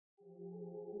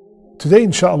Today,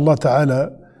 inshallah ta'ala,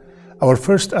 our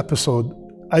first episode,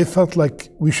 I felt like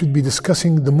we should be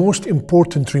discussing the most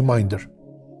important reminder.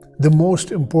 The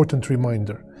most important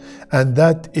reminder. And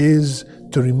that is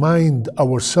to remind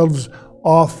ourselves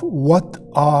of what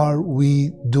are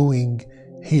we doing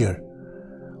here?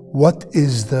 What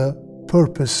is the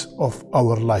purpose of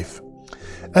our life?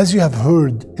 As you have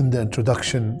heard in the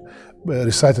introduction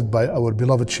recited by our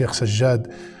beloved Sheikh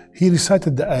Sajjad, he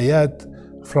recited the ayat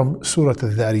from Surah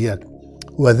Al-Dhariyat.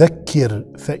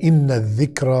 وَذَكِّرْ فَإِنَّ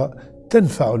الذِّكْرَ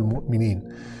تَنْفَعُ الْمُؤْمِنِينَ.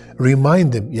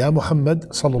 Remind them, Ya Muhammad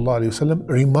sallallahu alayhi wa sallam,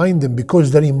 remind them,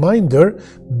 because the reminder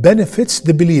benefits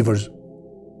the believers.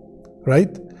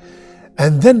 Right?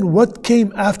 And then what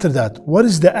came after that? What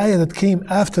is the ayah that came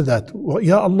after that?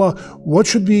 Ya Allah, what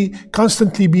should we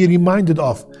constantly be reminded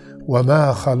of?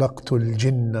 وَمَا خَلَقْتُ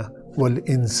الْجِنَّ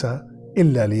وَالْإِنسَ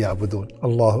إِلَّا لِيَعْبُدُونَ.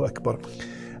 Allahu Akbar.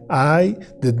 I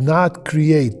did not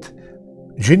create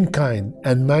jinnkind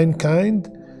and mankind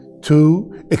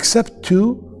except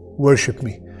to worship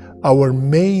me. Our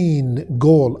main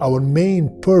goal, our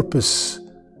main purpose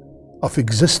of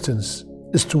existence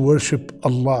is to worship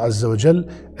Allah Azza wa Jal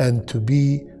and to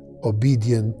be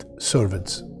obedient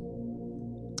servants.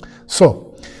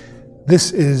 So,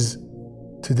 this is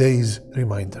today's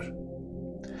reminder.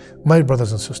 My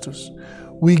brothers and sisters,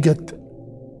 we get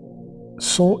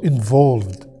so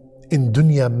involved in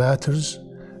dunya matters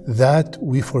that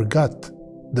we forgot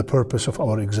the purpose of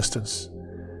our existence.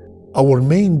 Our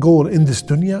main goal in this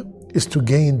dunya is to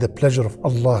gain the pleasure of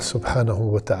Allah subhanahu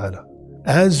wa ta'ala.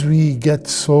 As we get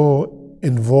so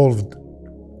involved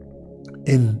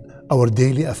in our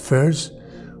daily affairs,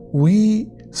 we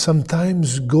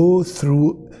sometimes go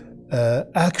through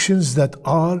actions that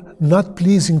are not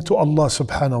pleasing to Allah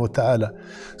subhanahu wa ta'ala.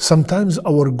 Sometimes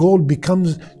our goal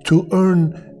becomes to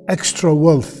earn extra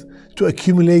wealth, to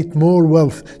accumulate more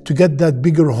wealth, to get that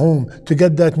bigger home, to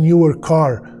get that newer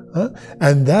car.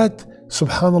 And that,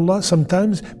 subhanallah,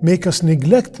 sometimes make us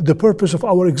neglect the purpose of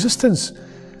our existence.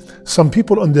 Some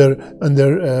people on their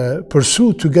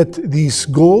pursuit to get these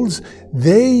goals,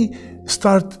 they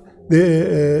start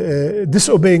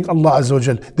disobeying Allah Azza wa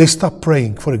Jal. They stop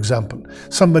praying, for example.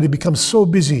 Somebody becomes so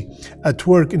busy at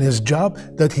work in his job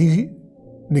that he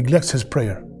neglects his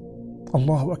prayer.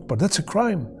 Allahu Akbar. That's a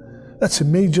crime. That's a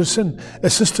major sin. A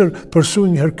sister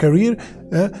pursuing her career,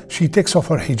 she takes off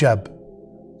her hijab.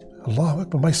 Allahu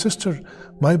Akbar. My sister,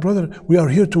 my brother, we are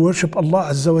here to worship Allah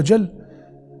Azza wa Jal.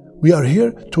 We are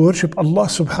here to worship Allah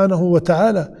subhanahu wa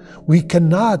ta'ala. We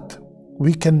cannot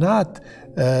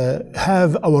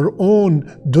have our own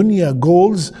dunya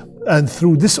goals and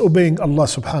through disobeying Allah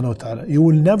subhanahu wa ta'ala. You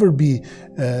will never be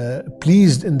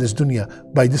pleased in this dunya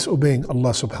by disobeying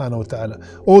Allah subhanahu wa ta'ala.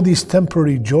 All these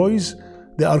temporary joys,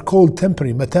 they are called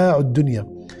temporary, mata'ud dunya.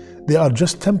 They are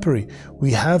just temporary.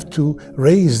 We have to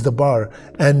raise the bar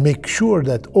and make sure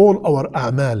that all our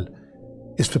a'mal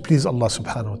is to please Allah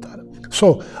subhanahu wa ta'ala.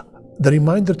 So, the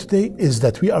reminder today is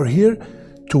that we are here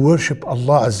to worship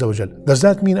Allah Azza wa Jal. Does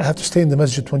that mean I have to stay in the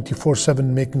masjid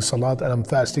 24/7 making salat and I'm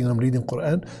fasting and I'm reading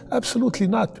Quran? Absolutely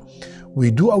not.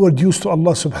 We do our dues to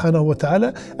Allah subhanahu wa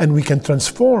ta'ala and we can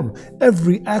transform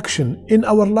every action in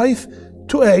our life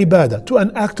to a ibadah, to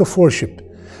an act of worship.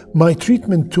 My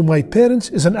treatment to my parents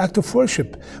is an act of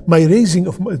worship. My raising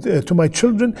to my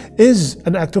children is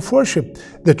an act of worship.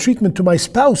 The treatment to my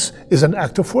spouse is an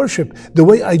act of worship. The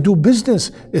way I do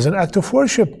business is an act of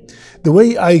worship. The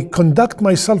way I conduct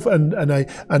myself and I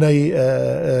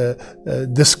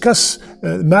discuss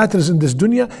matters in this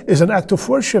dunya is an act of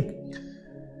worship.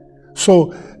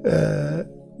 So,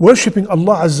 worshipping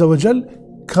Allah Azza wa Jal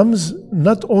comes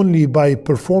not only by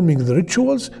performing the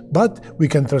rituals, but we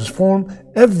can transform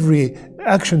every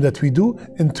action that we do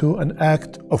into an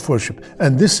act of worship.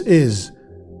 And this is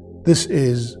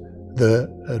the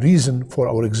reason for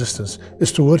our existence,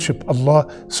 is to worship Allah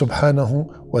subhanahu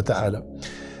wa ta'ala.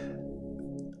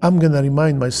 I'm going to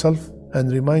remind myself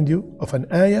and remind you of an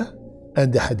ayah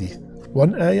and a hadith.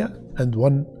 One ayah and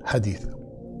one hadith.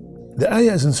 The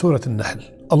ayah is in Surah Al-Nahl.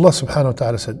 Allah subhanahu wa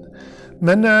ta'ala said,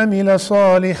 من عمل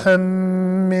صالحا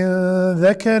من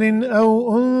ذكر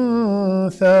أو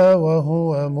أنثى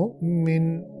وهو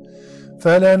مؤمن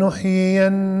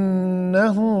فلنحيينه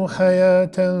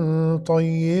حياة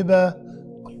طيبة.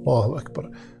 Allahu Akbar.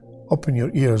 Open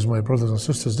your ears, my brothers and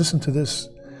sisters. Listen to this.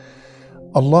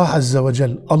 Allah Azza wa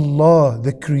Jal, Allah,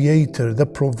 the creator, the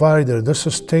provider, the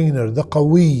sustainer, the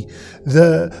qawi,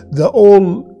 the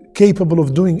all capable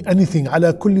of doing anything,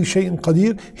 ala kulli shay'in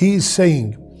qadir, He is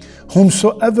saying,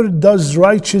 whomsoever does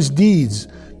righteous deeds,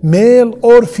 male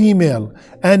or female,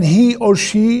 and he or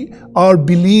she are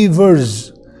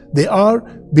believers. They are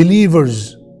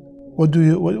believers.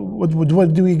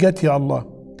 What do we get, Ya Allah?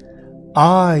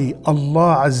 I,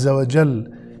 Allah Azza wa Jal,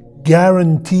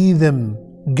 guarantee them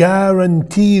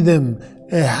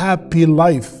a happy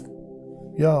life.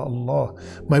 Ya Allah,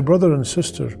 my brother and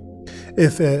sister,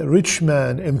 if a rich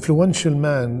man, influential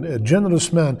man, a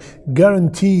generous man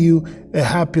guarantee you a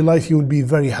happy life, you will be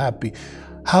very happy.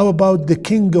 How about the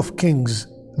King of Kings,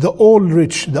 the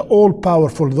all-rich, the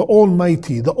all-powerful, the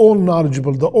almighty, the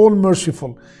all-knowledgeable, the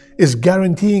all-merciful, is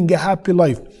guaranteeing a happy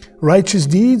life? Righteous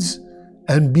deeds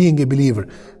and being a believer.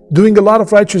 Doing a lot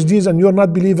of righteous deeds and you're not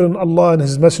a believer in Allah and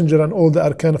His Messenger and all the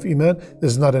arkan of Iman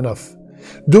is not enough.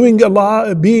 Being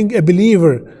a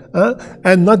believer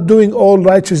and not doing all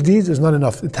righteous deeds is not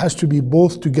enough. It has to be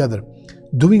both together.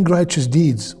 Doing righteous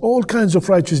deeds, all kinds of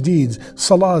righteous deeds,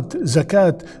 salat,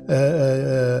 zakat,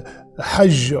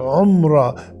 hajj,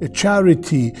 umrah,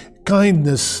 charity,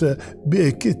 kindness,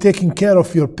 taking care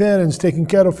of your parents, taking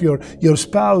care of your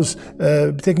spouse,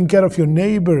 taking care of your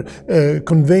neighbor,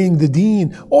 conveying the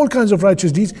deen, all kinds of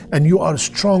righteous deeds, and you are a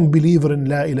strong believer in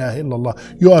La ilaha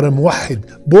illallah. You are a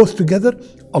muwahhid. Both together,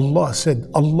 Allah said,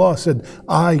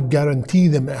 I guarantee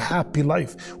them a happy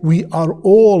life. We are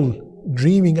all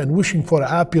dreaming and wishing for a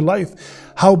happy life.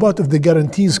 How about if the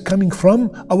guarantee is coming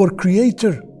from our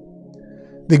Creator?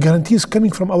 The guarantee is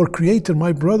coming from our Creator.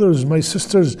 My brothers, my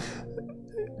sisters,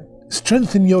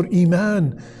 strengthen your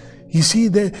Iman. You see,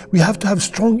 we have to have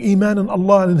strong Iman in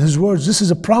Allah and in His words. This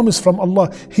is a promise from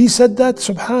Allah. He said that,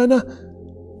 subhanah.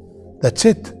 That's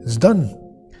it. It's done.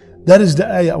 That is the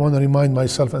ayah I want to remind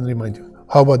myself and remind you.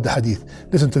 How about the hadith?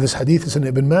 Listen to this hadith. It's in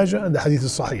Ibn Majah and the hadith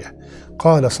is sahih.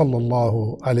 قال صلى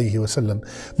الله عليه وسلم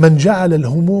من جعل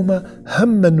الهموم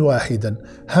هما واحدا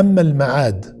هم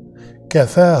المعاد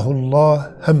كفاه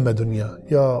الله هم دنيا.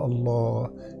 Ya Allah,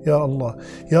 Ya Allah,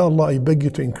 Ya Allah, I beg you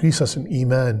to increase us in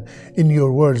Iman, in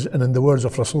your words and in the words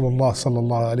of Rasulullah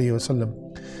sallallahu alayhi wasallam.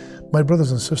 My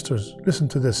brothers and sisters, listen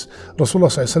to this. Rasulullah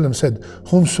sallallahu alayhi wasallam said,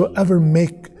 whomsoever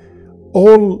make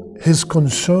all his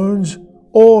concerns,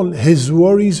 all his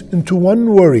worries into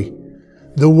one worry,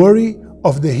 the worry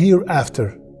of the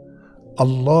hereafter,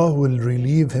 Allah will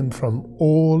relieve him from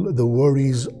all the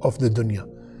worries of the dunya.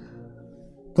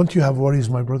 Don't you have worries,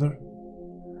 my brother?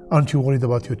 Aren't you worried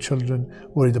about your children,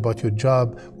 worried about your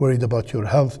job, worried about your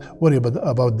health, worried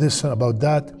about this and about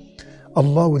that?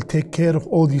 Allah will take care of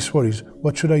all these worries.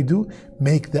 What should I do?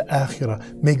 Make the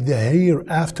akhirah, make the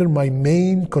hereafter my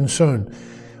main concern.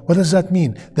 What does that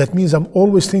mean? That means I'm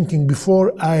always thinking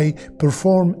before I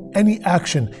perform any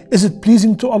action, is it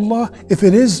pleasing to Allah? If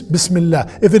it is,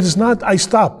 Bismillah. If it is not, I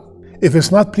stop. If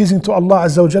it's not pleasing to Allah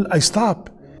Azza wa Jal, I stop.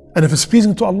 And if it's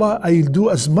pleasing to Allah, I'll do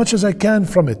as much as I can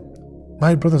from it.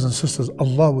 My brothers and sisters,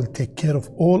 Allah will take care of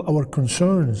all our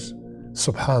concerns.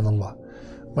 Subhanallah.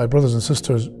 My brothers and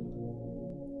sisters,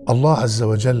 Allah Azza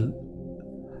wa Jal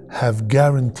have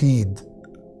guaranteed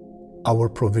our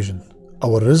provision.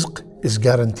 Our rizq is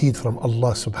guaranteed from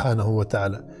Allah subhanahu wa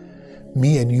ta'ala.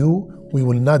 Me and you, we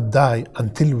will not die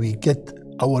until we get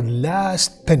our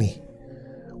last penny.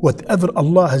 Whatever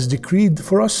Allah has decreed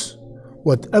for us,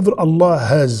 whatever Allah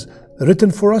has written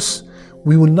for us,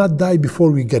 we will not die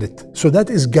before we get it. So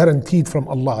that is guaranteed from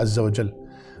Allah Azza wa Jal.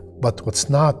 But what's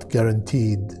not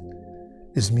guaranteed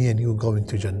is me and you going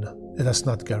to Jannah. That's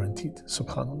not guaranteed,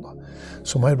 subhanallah.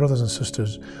 So my brothers and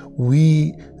sisters,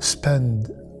 we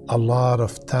spend a lot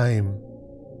of time,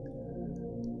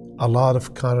 a lot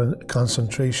of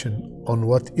concentration on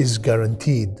what is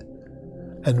guaranteed,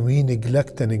 and we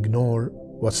neglect and ignore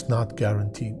what's not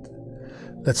guaranteed.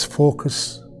 Let's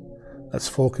focus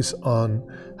on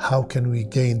how can we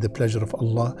gain the pleasure of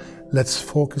Allah. Let's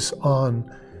focus on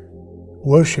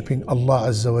worshipping Allah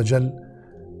Azza wa Jal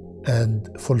and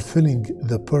fulfilling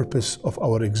the purpose of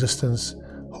our existence,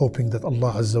 hoping that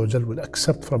Allah Azza wa Jal will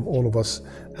accept from all of us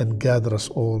and gather us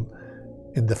all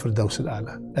in the Firdaus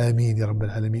al-A'la. Aamin ya Rabbil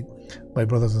Alameen. My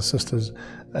brothers and sisters,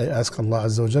 I ask Allah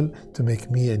Azza wa Jal to make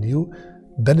me and you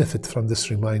benefit from this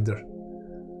reminder.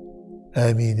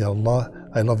 Aamin ya Allah.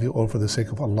 I love you all for the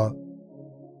sake of Allah.